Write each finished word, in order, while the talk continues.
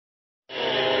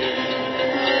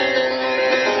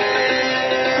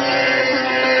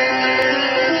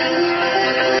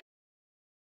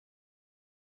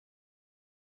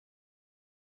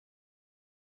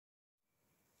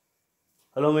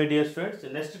Hello my dear students,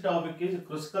 next topic is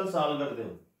Kruskal's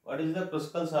algorithm. What is the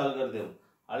Kruskal's algorithm?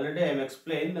 Already I am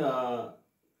explained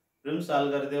Prim's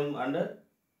algorithm and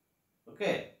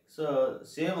okay, so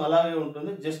same alage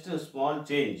untundi, just a small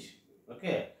change.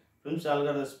 Okay, Prim's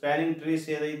algorithm spanning trees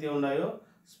ఏదైతే ఉన్నాయో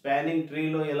spanning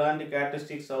ట్రీలో ఎలాంటి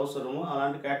characteristics అవసరమో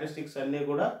అలాంటి characteristics అన్నీ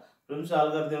కూడా Prim's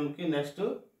ఆల్గరిథంకి next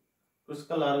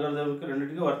క్రుస్కల్ ఆల్గరిథంకి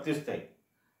రెండింటికి వర్తిస్తాయి.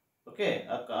 Okay,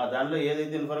 దాంట్లో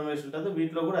ఏదైతే ఇన్ఫర్మేషన్ ఉంటుందో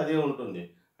వీటిలో కూడా అదే ఉంటుంది.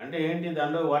 అంటే ఏంటి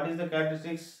దాంట్లో what is the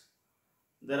characteristics?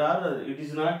 It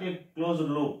is not a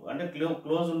closed loop. అంటే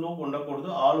క్లోజ్డ్ లూప్ ఉండకూడదు.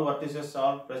 ఆల్ వర్టిసెస్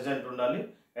ఆల్ ప్రెసెంట్ ఉండాలి.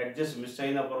 అడ్జస్ట్ మిస్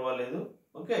అయినా పర్వాలేదు.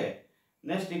 ఓకే,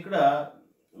 నెక్స్ట్ ఇక్కడ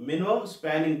మినిమం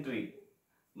స్పానింగ్ ట్రీ.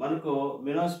 మనకు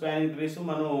మినిమం స్పానింగ్ ట్రీస్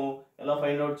మనం ఎలా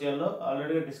ఫైండ్ అవుట్ చేయాలో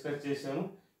ఆల్రెడీ డిస్కస్ చేసాము.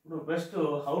 ఇప్పుడు first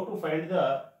how to find the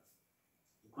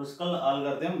క్రుస్కల్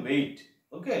algorithm wait.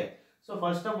 Okay, so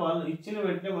first of all ఇచ్చిన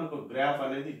వెంటనే మనకు గ్రాఫ్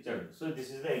అనేది ఇచ్చాడు. So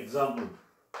this is the example.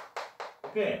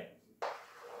 Okay,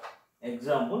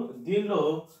 example దీనిలో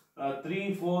 3,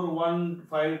 4, 1,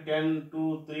 5, 10, 2,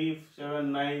 3, 7,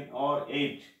 9 or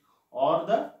 8 are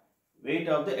the weight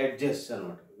of the edges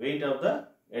అనమాట. Weight of the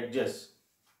edges.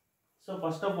 So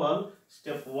first of all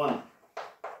step 1.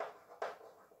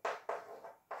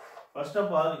 First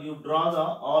of all you draw the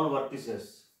all vertices.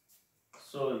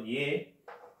 So A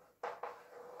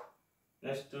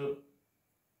next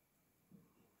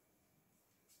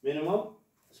minimum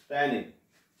spanning.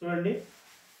 చూడండి,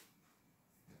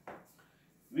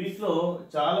 వీటిలో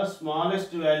చాలా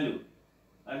smallest value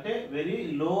అంటే very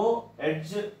low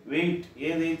edge weight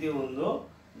ఏదైతే ఉందో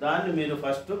దాన్ని మీరు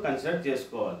first consider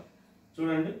చేసుకోవాలి.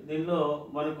 చూడండి, దీనిలో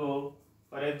మనకు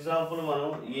ఫర్ ఎగ్జాంపుల్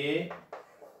మనం ఏ,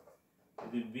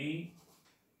 ఇది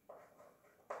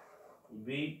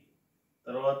బి,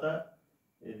 తర్వాత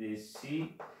ఇది సి.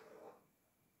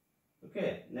 ఓకే,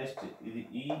 నెక్స్ట్ ఇది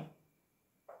ఈ,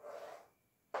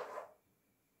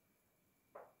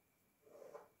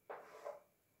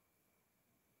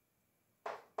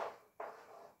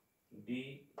 డి,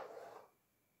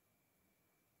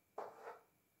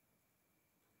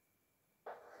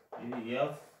 ఇది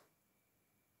F,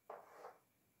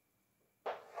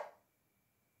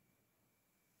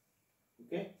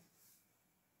 okay.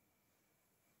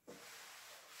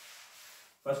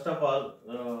 First of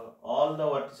all the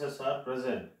vertices are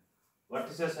present.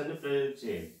 Vertices అన్ని ప్రెజెంట్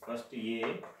చేయండి. ఫస్ట్ ఏ,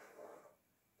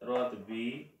 తర్వాత బి,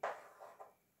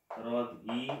 తర్వాత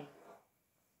ఈ,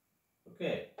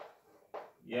 okay,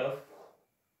 F,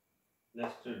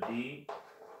 next D,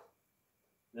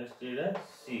 next ఇక్కడ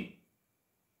సి,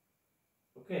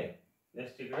 ఓకే,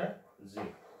 నెక్స్ట్ ఇక్కడ జి.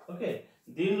 ఓకే,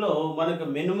 దీనిలో మనకు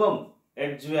మినిమం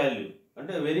ఎడ్జ్ వాల్యూ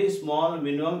అంటే very small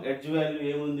minimum edge value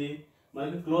ఏముంది?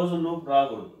 మనకి క్లోజ్ లూప్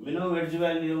రాకూడదు. మినిమం ఎడ్జ్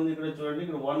వాల్యూ ఏముంది? ఇక్కడ చూడండి,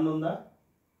 ఇక్కడ 1 ఉందా?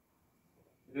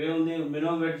 ఇక్కడ ఏముంది?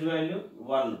 Minimum edge value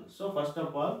 1. So first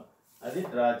of all అది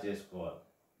డ్రా చేసుకోవాలి.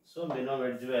 So minimum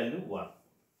edge value 1.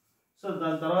 So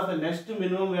దాని తర్వాత నెక్స్ట్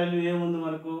మినిమం వాల్యూ ఏముంది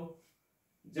మనకు?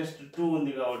 జస్ట్ 2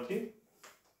 ఉంది కాబట్టి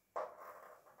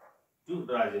 2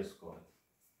 డ్రా చేసుకోవాలి.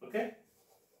 ఓకే,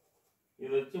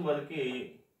 ఇది వచ్చి మనకి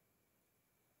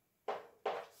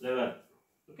 11.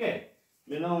 ఓకే,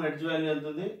 మినిమం ఎడ్జ్ వాల్యూ ఎంత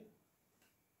ఉంది?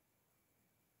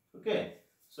 ఓకే,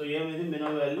 సో ఏమిది?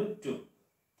 Minimum value 2.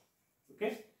 ఓకే,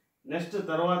 నెక్స్ట్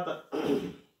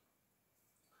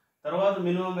తర్వాత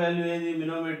మినిమం వాల్యూ ఏది?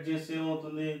 మినిమం ఎడ్జెస్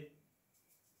ఏమవుతుంది?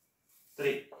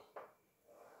 3.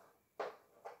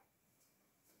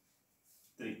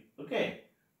 ఓకే,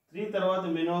 3 తర్వాత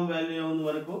మినిమం వాల్యూ ఏముంది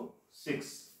మనకు? 6.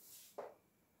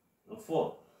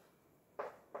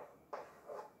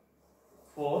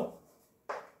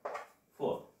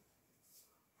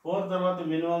 4 తర్వాత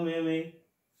మినిమం ఏమి?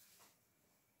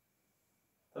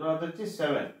 తర్వాత వచ్చి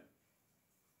 7.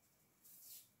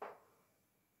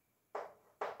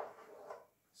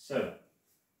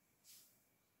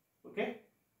 ఓకే,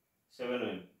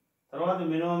 7 తర్వాత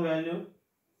మినిమం వాల్యూ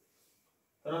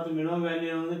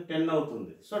ఏముంది? 10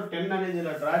 అవుతుంది. సో 10 అనేది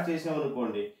ఇలా డ్రా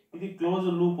చేసామనుకోండి, ఇది క్లోజ్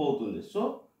లూప్ అవుతుంది. So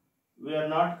we are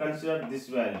not consider this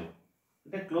value.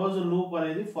 అంటే క్లోజ్ లూప్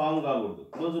అనేది ఫామ్ కాకూడదు.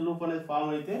 క్లోజ్ లూప్ అనేది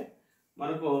ఫామ్ అయితే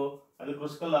మనకు అది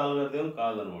క్రుస్కల్ ఆల్గరిథం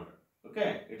కాదనమాట. Okay,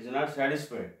 it is not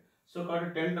satisfied. So కాబట్టి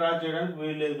 10 డ్రా చేయడానికి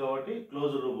వీల్లేదు కాబట్టి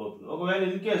క్లోజ్ లూప్ అవుతుంది. ఒకవేళ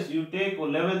ఇన్ కేస్ యూ టేక్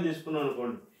 11 తీసుకున్నాం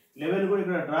అనుకోండి, 11 కూడా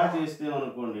ఇక్కడ డ్రా చేస్తే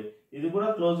అనుకోండి, ఇది కూడా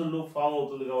క్లోజ్ లూప్ ఫామ్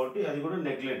అవుతుంది కాబట్టి అది కూడా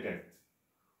నెగ్లెక్టెడ్.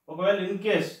 ఒకవేళ ఇన్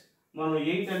కేస్ మనం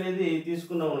 8 అనేది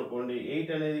తీసుకున్నాం అనుకోండి, 8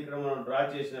 అనేది ఇక్కడ మనం డ్రా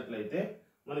చేసినట్లయితే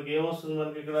మనకి ఏమొస్తుంది?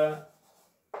 మనకి ఇక్కడ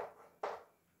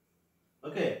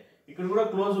ఓకే, ఇక్కడ కూడా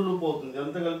క్లోజ్ లూప్ అవుతుంది.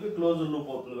 అంతా కలిపి క్లోజ్ లూప్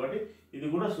అవుతుంది కాబట్టి ఇది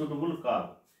కూడా సూటబుల్ కాదు.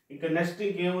 ఇంకా నెక్స్ట్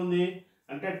ఇంకేముంది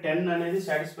అంటే 10 అనేది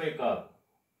సాటిస్ఫై కాదు.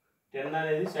 10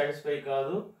 అనేది సాటిస్ఫై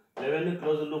కాదు. 11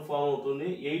 క్లోజ్డ్ లూప్ ఫామ్ అవుతుంది,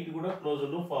 8 కూడా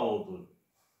క్లోజ్డ్ లూప్ ఫామ్ అవుతుంది.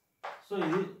 సో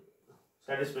ఇది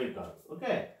సాటిస్ఫై కాదు.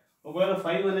 ఓకే, ఒకవేళ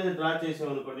 5 అనేది డ్రా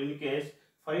చేసామనుకోండి, ఇన్ కేస్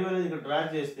 5 అనేది ఇక్కడ డ్రా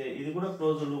చేస్తే ఇది కూడా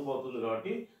క్లోజ్డ్ లూప్ అవుతుంది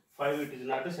కాబట్టి 5 it is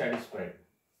not satisfied.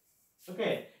 Okay,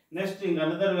 next ఇంక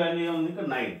అనదర్ వాల్యూ ఏముంది, ఇంకా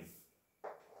 9.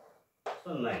 So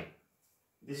 9,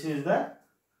 this is the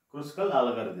క్రుస్కల్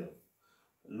algorithm.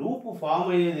 Loop form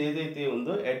అయ్యేది ఏదైతే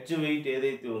ఉందో, ఎడ్జ్ వెయిట్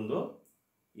ఏదైతే ఉందో,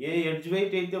 ఏ ఎడ్జ్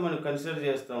వెయిట్ అయితే మనం కన్సిడర్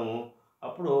చేస్తామో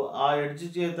అప్పుడు ఆ ఎడ్జ్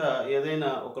చేత ఏదైనా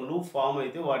ఒక లూప్ ఫామ్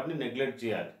అయితే వాటిని నెగ్లెక్ట్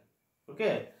చేయాలి. ఓకే,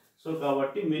 సో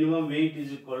కాబట్టి minimum wait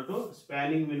is equal to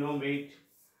spanning minimum wait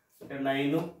అంటే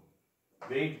 9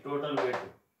 wait, total weight.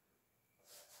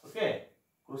 Okay,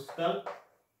 క్రుస్కల్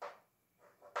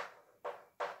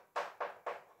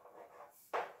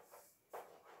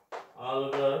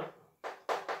algorithm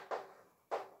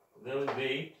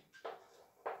weight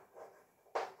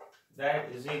that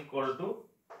is equal to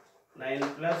 9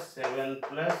 plus 7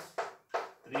 plus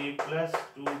 3 plus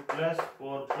 2 plus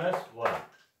 4 plus 1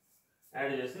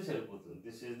 add చేస్తే సరిపోతుంది.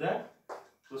 This is the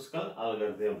క్రుస్కల్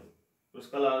algorithm.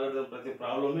 క్రుస్కల్ algorithm ప్రతి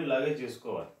problem ఇలాగే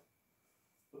చేసుకోవాలి.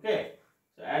 Okay,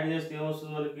 so add చేస్తే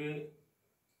ఏమొస్తుంది మనకి,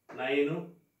 9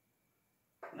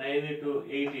 into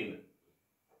 18.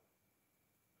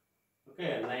 Okay,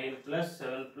 9 plus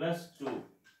 7 plus 2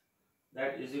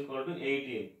 that is equal to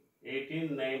 18. 18,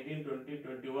 19, 20,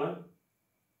 21,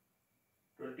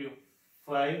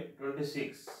 25,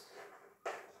 26.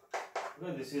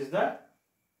 Okay, this is the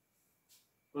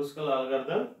Kruskal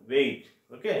algorithm weight.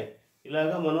 Okay,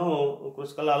 ఇలాగా మనం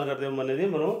క్రుస్కల్ అల్గారిథం అనేది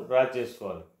మనం డ్రా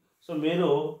చేసుకోవాలి. సో నేను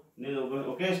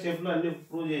ఒకే స్టెప్లో అన్ని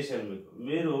ప్రూవ్ చేశాను మీకు,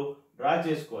 మీరు డ్రా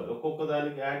చేసుకోవాలి, ఒక్కొక్క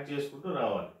దానికి యాడ్ చేసుకుంటూ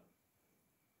రావాలి.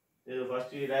 నేను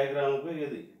ఫస్ట్ ఈ డయాగ్రామ్కు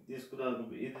ఇది తీసుకున్నాను,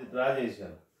 ఇది డ్రా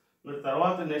చేశాను. మీరు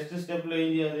తర్వాత నెక్స్ట్ స్టెప్లో ఏం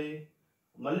చేయాలి,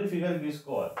 మళ్ళీ ఫిగర్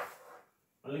గీసుకోవాలి.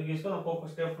 మళ్ళీ గీసుకొని ఒక్కొక్క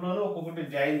స్టెప్లోనూ ఒక్కొక్కటి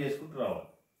జాయిన్ చేసుకుంటూ రావాలి.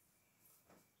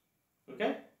 ఓకే,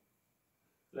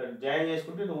 ఇలా జాయిన్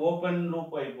చేసుకుంటే ఇది ఓపెన్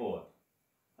లూప్ అయిపోవాలి.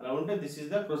 అలా ఉంటే this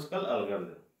is the క్రుస్కల్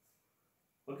algorithm.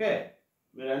 Okay,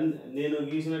 మీరు నేను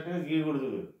గీసినట్టుగా గీయకూడదు,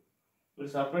 మీరు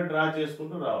సపరేట్ డ్రా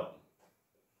చేసుకుంటూ రావాలి.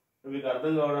 మీకు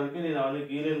అర్థం కావడానికి నేను అవన్నీ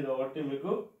గీయలేను కాబట్టి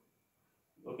మీకు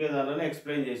ఒకే దాంట్లోనే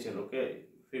ఎక్స్ప్లెయిన్ చేశాను, ఓకే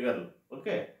ఫిగర్లు.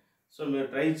 ఓకే, సో మీరు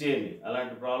ట్రై చేయండి,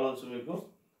 అలాంటి ప్రాబ్లమ్స్ మీకు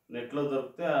నెట్లో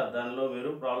దొరికితే దానిలో మీరు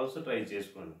ప్రాబ్లమ్స్ ట్రై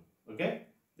చేసుకోండి. Okay,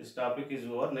 this topic is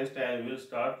over. Next I will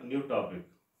start new topic.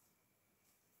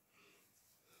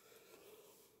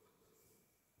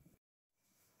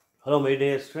 Hello my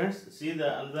dear students, see the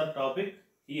another topic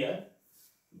here,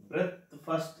 breadth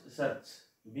first search,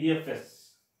 BFS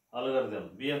algorithm,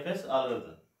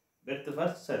 breadth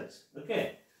first search. Okay,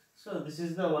 so this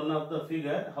is the one of the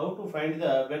figure how to find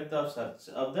the breadth of search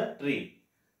of the tree.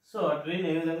 So a tree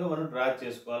ఏ విధంగా మనం draw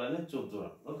చేసుకోవాలని చూద్దాం.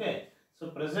 Okay, so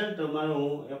present మనం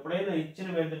ఎప్పుడైనా ఇచ్చిన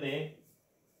వెంటనే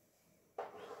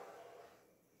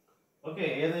okay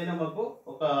ఏదైనా మాకు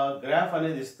ఒక గ్రాఫ్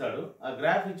అనేది ఇస్తాడు. ఆ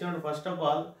గ్రాఫ్ ఇచ్చినప్పుడు first of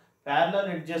all parallel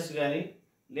edges కానీ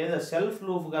లేదా సెల్ఫ్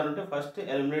లూప్ కానీ ఉంటే ఫస్ట్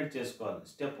ఎలిమినేట్ చేసుకోవాలి.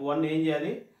 స్టెప్ 1 ఏం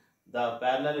చేయాలి, the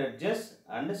parallel edges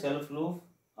and self loop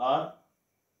are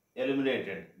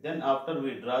eliminated, then after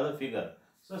we draw the figure.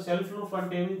 So self loop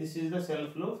అంటే ఏమి, this is the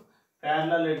self loop.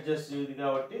 Parallel edges ఇది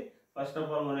కాబట్టి ఫస్ట్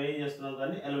ఆఫ్ ఆల్ మనం ఏం చేస్తున్నాం,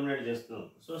 దాన్ని ఎలిమినేట్ చేస్తున్నాం.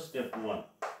 So step 1.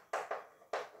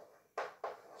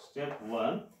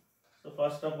 So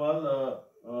first of all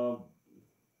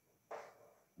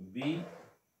B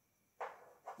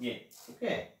A.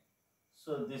 Okay,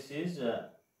 so this is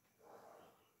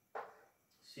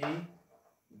C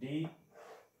D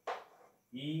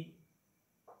E.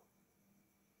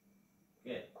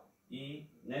 Okay, E,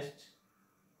 next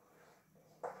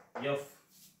F,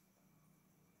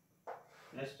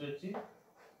 next వచ్చి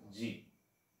G.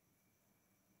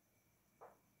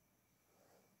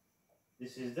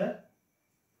 This is the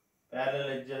parallel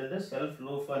edge and self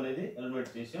loop అనేది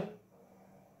eliminate చేసాం.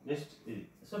 Next ఇది.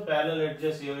 So parallel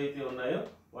edges ఏవైతే ఉన్నాయో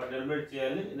వాటిని eliminate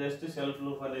చేయాలి. Next self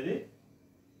loop అనేది.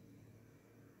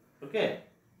 Okay,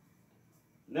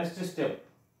 next step.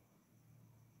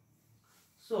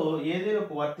 So ఏదైనా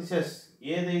ఒక వర్టిసెస్,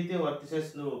 ఏదైతే వర్టిసెస్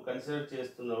నువ్వు కన్సిడర్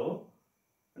చేస్తున్నావో,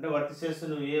 అంటే వర్టిసెస్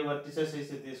నువ్వు ఏ వర్టిసెస్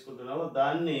అయితే తీసుకుంటున్నావో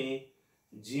దాన్ని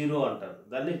 0 అంటారు.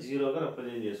 దాన్ని 0గా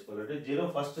రిప్రజెంట్ చేసుకోవాలి. అంటే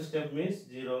 0 ఫస్ట్ స్టెప్ మీన్స్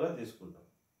 0గా తీసుకుంటాం,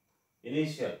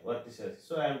 initial vertices.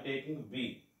 So I'm taking B.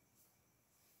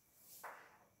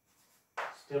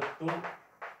 Step 2.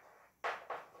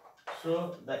 So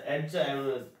the edge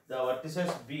the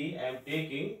vertices B I am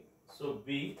taking. So B.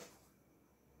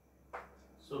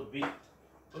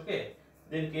 Okay.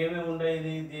 దీనికి ఏమేమి ఉన్నాయి,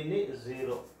 దీన్ని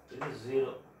 0, ఇది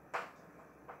 0.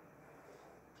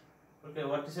 ఓకే,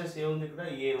 వర్టిసెస్ ఏముంది ఇక్కడ,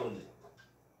 A ఉంది.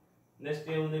 నెక్స్ట్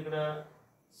ఏముంది ఇక్కడ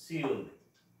సి ఉంది.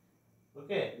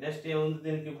 ఓకే, నెక్స్ట్ ఏముంది,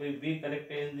 దీనికి బి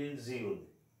కనెక్ట్ అయింది, జి ఉంది.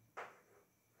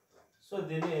 సో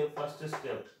దీన్ని first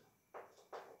step,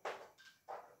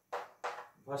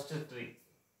 first tree.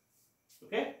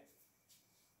 Okay,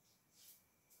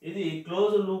 ఇది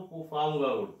క్లోజ్ లూప్ ఫామ్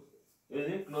కాకూడదు,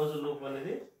 ఇది క్లోజ్ లూప్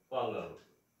అనేది ఫామ్ కాకూడదు.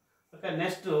 Okay,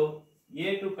 next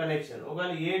A2 connection.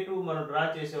 ఒకవేళ A2 మనం డ్రా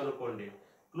చేసామనుకోండి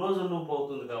క్లోజ్ లూప్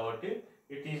అవుతుంది కాబట్టి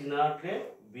it is not a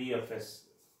BFS.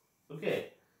 Okay,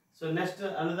 so next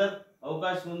another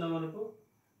అవకాశం ఉందా మనకు.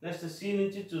 నెక్స్ట్ సి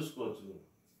నుంచి చూసుకోవచ్చు మీరు.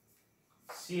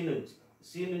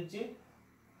 సి నుంచి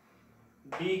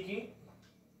డికి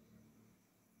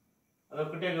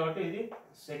అదొక్కటే కాబట్టి ఇది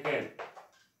సెకండ్.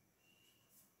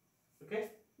 ఓకే,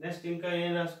 నెక్స్ట్ ఇంకా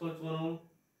ఏం రాసుకోవచ్చు మనం,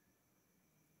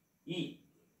 ఈ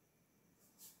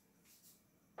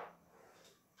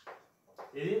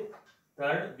ఇది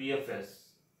థర్డ్ BFS.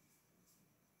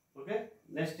 ఓకే,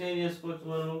 నెక్స్ట్ ఏం చేసుకోవచ్చు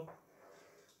మనం,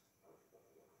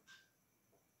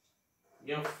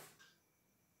 ఎఫ్,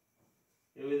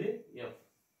 ఇది ఎఫ్,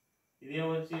 ఇది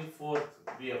ఏమొచ్చి fourth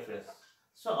BFS.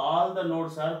 So all the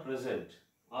nodes are present,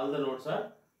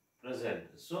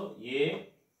 so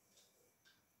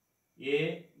A,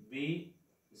 B,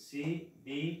 C, D,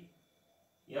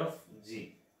 F, G.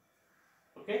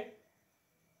 Okay,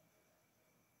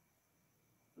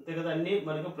 అంతే కదా, అన్నీ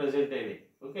మనకు ప్రెసెంట్ అయినాయి.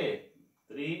 ఓకే,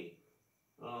 3,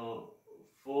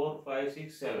 4, 5,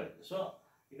 6, 7. సో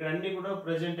ఇక్కడ అన్నీ కూడా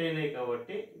ప్రెసెంట్ అయినాయి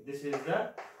కాబట్టి this is the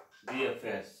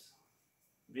BFS.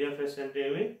 BFS అంటే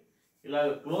ఏమి, ఇలాగ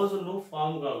క్లోజ్ లూప్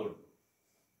ఫామ్ కాకూడదు,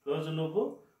 క్లోజ్ లూప్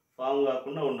ఫామ్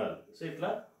కాకుండా ఉండాలి. సో ఇట్లా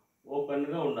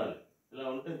ఓపెన్గా ఉండాలి, ఇలా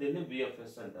ఉంటే దీన్ని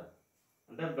BFS అంటారు.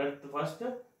 అంటే bet first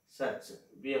search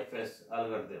BFS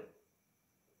algorithm.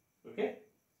 Okay,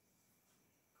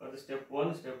 కాబట్టి స్టెప్ 1,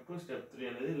 స్టెప్ 2, స్టెప్ 3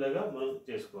 అనేది ఇలాగా మనం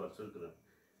చేసుకోవాల్సి ఉంటుంది.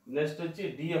 నెక్స్ట్ వచ్చి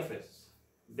DFS,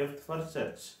 depth for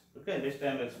search. Okay, next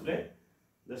time explain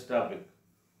this topic.